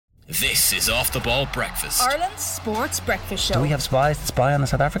This is Off the Ball Breakfast, Ireland's sports breakfast show. Do we have spies to spy on the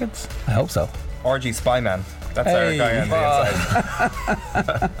South Africans? I hope so. RG Spyman. That's our guy on the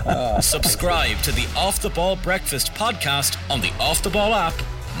inside. Subscribe to the Off the Ball Breakfast podcast on the Off the Ball app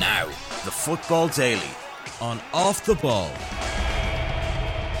now. The Football Daily on Off the Ball.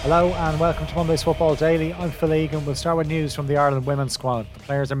 Hello and welcome to Monday's Football Daily. I'm Phil Egan. We'll start with news from the Ireland women's squad. The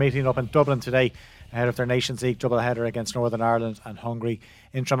players are meeting up in Dublin today ahead of their Nations League doubleheader against Northern Ireland and Hungary.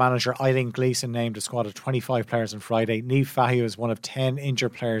 Interim manager Eileen Gleeson named a squad of 25 players on Friday. Niamh Fahey was one of 10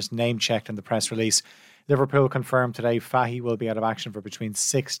 injured players name-checked in the press release. Liverpool confirmed today Fahey will be out of action for between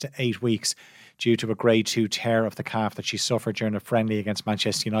 6 to 8 weeks due to a grade 2 tear of the calf that she suffered during a friendly against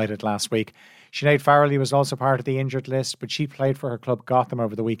Manchester United last week. Sinead Farrelly was also part of the injured list, but she played for her club Gotham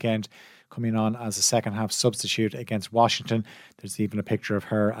over the weekend, coming on as a second-half substitute against Washington. There's even a picture of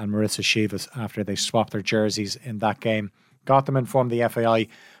her and Marissa Shivas after they swapped their jerseys in that game. Gotham informed the FAI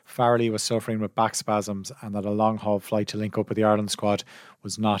Farrelly was suffering with back spasms and that a long-haul flight to link up with the Ireland squad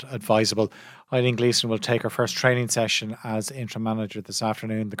was not advisable. Eileen Gleeson will take her first training session as interim manager this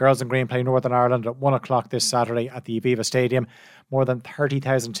afternoon. The girls in green play Northern Ireland at 1 o'clock this Saturday at the Aviva Stadium. More than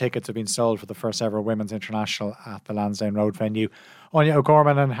 30,000 tickets have been sold for the first ever Women's International at the Lansdowne Road venue. Anya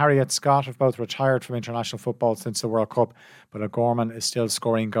O'Gorman and Harriet Scott have both retired from international football since the World Cup, but O'Gorman is still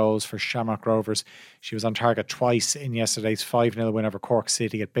scoring goals for Shamrock Rovers. She was on target twice in yesterday's 5-0 win over Cork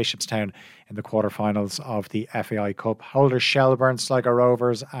City at Bishopstown in the quarter-finals of the FAI Cup. Holders Shelbourne, Sligo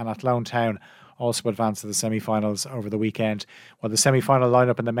Rovers and Athlone Town also advanced to the semi-finals over the weekend. While the semi-final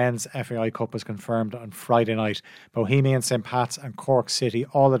lineup in the men's FAI Cup was confirmed on Friday night, Bohemian, St Pat's and Cork City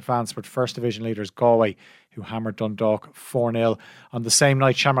all advanced with First Division leaders Galway, who hammered Dundalk 4-0. On the same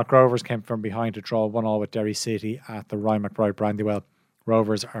night, Shamrock Rovers came from behind to draw 1-1 with Derry City at the Ryan McBride Brandywell.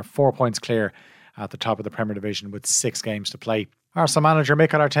 Rovers are 4 points clear at the top of the Premier Division with 6 games to play. Arsenal manager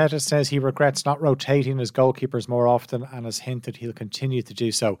Mikel Arteta says he regrets not rotating his goalkeepers more often and has hinted he'll continue to do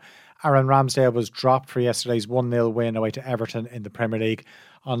so. Aaron Ramsdale was dropped for yesterday's 1-0 win away to Everton in the Premier League.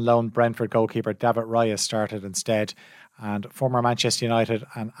 On loan, Brentford goalkeeper David Raya started instead. And former Manchester United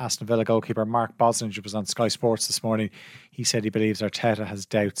and Aston Villa goalkeeper Mark Bosnich was on Sky Sports this morning. He said he believes Arteta has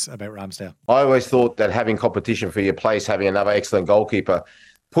doubts about Ramsdale. I always thought that having competition for your place, having another excellent goalkeeper,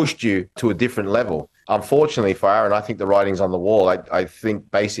 pushed you to a different level. Unfortunately for Aaron, I think the writing's on the wall. I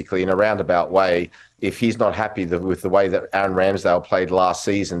think basically in a roundabout way, if he's not happy with the way that Aaron Ramsdale played last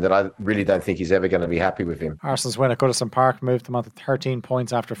season, then I really don't think he's ever going to be happy with him. Arsenal's win at Goodison Park moved them on to 13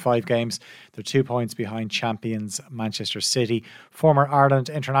 points after 5 games. They're 2 points behind champions Manchester City. Former Ireland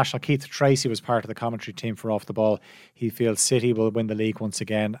international Keith Tracy was part of the commentary team for Off the Ball. He feels City will win the league once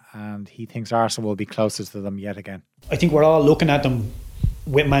again and he thinks Arsenal will be closest to them yet again. I think we're all looking at them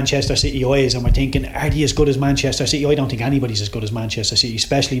with Manchester City eyes and we're thinking, are they as good as Manchester City? I don't think anybody's as good as Manchester City,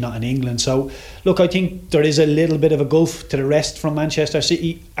 especially not in England. So look, I think there is a little bit of a gulf to the rest from Manchester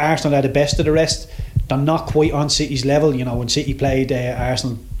City. Arsenal are the best of the rest. They're not quite on City's level. You know, when City played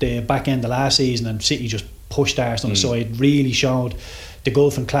Arsenal the back end of last season and City just pushed Arsenal aside, it really showed the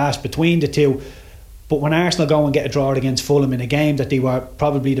gulf in class between the two. But when Arsenal go and get a draw against Fulham in a game that they were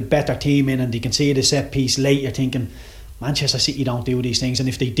probably the better team in and they can see the set piece late, you're thinking Manchester City don't do these things, and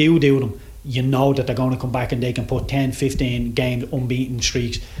if they do them, you know that they're going to come back and they can put 10, 15 games unbeaten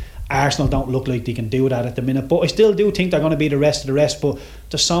streaks. Arsenal don't look like they can do that at the minute, but I still do think they're going to be the rest of the rest. But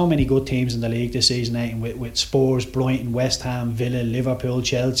there's so many good teams in the league this season, with Spurs, Brighton, West Ham, Villa, Liverpool,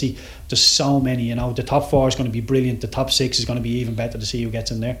 Chelsea. There's so many, you know. The top 4 is going to be brilliant. The top 6 is going to be even better to see who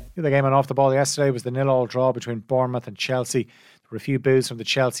gets in there. The game on Off the Ball yesterday was the 0-0 draw between Bournemouth and Chelsea. There were a few boos from the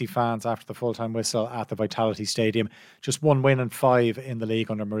Chelsea fans after the full-time whistle at the Vitality Stadium. Just 1 win and 5 in the league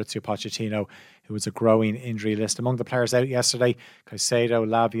under Maurizio Pochettino, who was a growing injury list. Among the players out yesterday, Caicedo,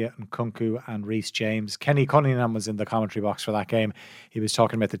 Lavia and Kunku and Reece James. Kenny Cunningham was in the commentary box for that game. He was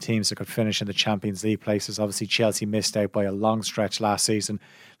talking about the teams that could finish in the Champions League places. Obviously, Chelsea missed out by a long stretch last season.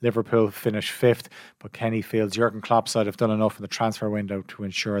 Liverpool finished 5th, but Kenny feels Jurgen Klopp's side have done enough in the transfer window to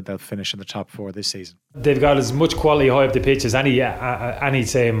ensure they'll finish in the top 4 this season. They've got as much quality high up the pitch as any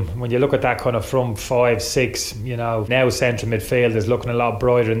team. When you look at that kind of front 5, 6, you know, now central midfield is looking a lot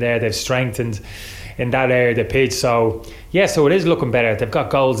brighter in there. They've strengthened in that area of the pitch. So yeah, so it is looking better. They've got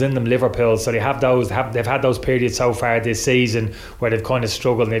goals in them, Liverpool. So they've had those periods so far this season where they've kind of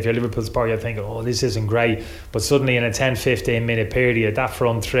struggled. And if you're Liverpool's part, you're thinking, oh, this isn't great. But suddenly in a 10-15 minute period, that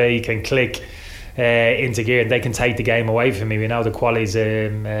front 3 can click into gear, and they can take the game away from me. We know the qualities,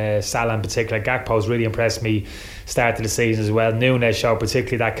 Salah in particular. Gakpo's really impressed me start of the season as well. Nunes showed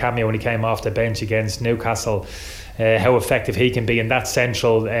particularly that cameo when he came off the bench against Newcastle, how effective he can be in that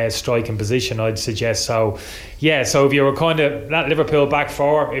central striking position, I'd suggest. So so if you were kind of that Liverpool back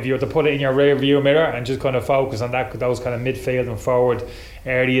four, if you were to put it in your rear view mirror and just kind of focus on those kind of midfield and forward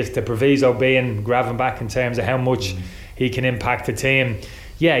areas, the proviso being Gravenberch in terms of how much he can impact the team.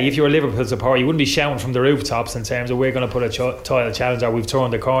 Yeah, if you're a Liverpool supporter, you wouldn't be shouting from the rooftops in terms of we're going to put a title challenge, or we've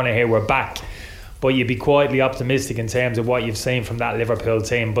turned the corner here, we're back. But you'd be quietly optimistic in terms of what you've seen from that Liverpool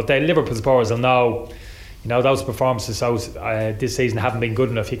team. But the Liverpool supporters will know, those performances this season haven't been good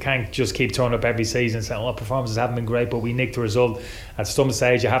enough. You can't just keep turning up every season and saying, performances haven't been great, but we nicked the result. At some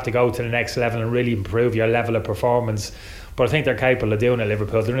stage, you have to go to the next level and really improve your level of performance. But I think they're capable of doing it,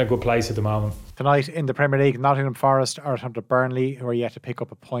 Liverpool. They're in a good place at the moment. Tonight in the Premier League, Nottingham Forest are at home to Burnley, who are yet to pick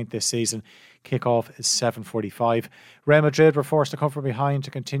up a point this season. Kick-off is 7:45. Real Madrid were forced to come from behind to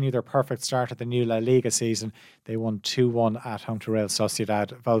continue their perfect start at the new La Liga season. They won 2-1 at home to Real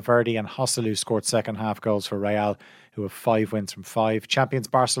Sociedad. Valverde and Joselu scored second half goals for Real, who have 5 wins from 5. Champions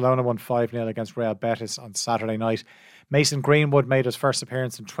Barcelona won 5-0 against Real Betis on Saturday night. Mason Greenwood made his first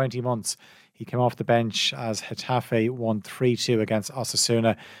appearance in 20 months. He came off the bench as Getafe won 3-2 against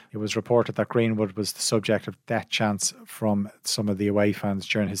Osasuna. It was reported that Greenwood was the subject of death chants from some of the away fans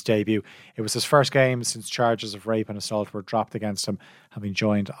during his debut. It was his first game since charges of rape and assault were dropped against him, having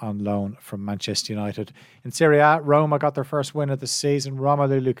joined on loan from Manchester United. In Serie A, Roma got their first win of the season.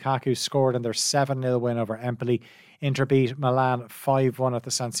 Romelu Lukaku scored in their 7-0 win over Empoli. Inter beat Milan 5-1 at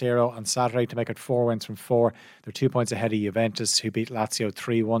the San Siro on Saturday to make it 4 wins from 4. They're 2 points ahead of Juventus, who beat Lazio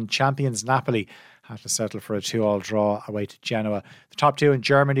 3-1. Champions Napoli had to settle for a 2-2 draw away to Genoa. The top two in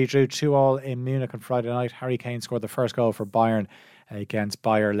Germany drew 2-2 in Munich on Friday night. Harry Kane scored the first goal for Bayern against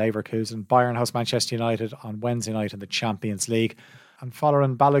Bayer Leverkusen. Bayern host Manchester United on Wednesday night in the Champions League. And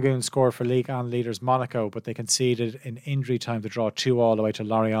Folarin Balogun scored for Ligue 1 leaders Monaco, but they conceded in injury time to draw 2-2 away to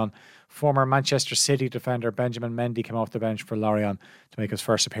Lorient. Former Manchester City defender Benjamin Mendy came off the bench for Lorient to make his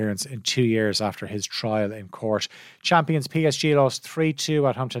first appearance in 2 years after his trial in court. Champions PSG lost 3-2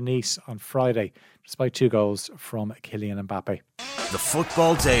 at home to Nice on Friday, despite 2 goals from Kylian Mbappe. The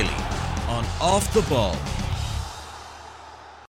Football Daily on Off the Ball.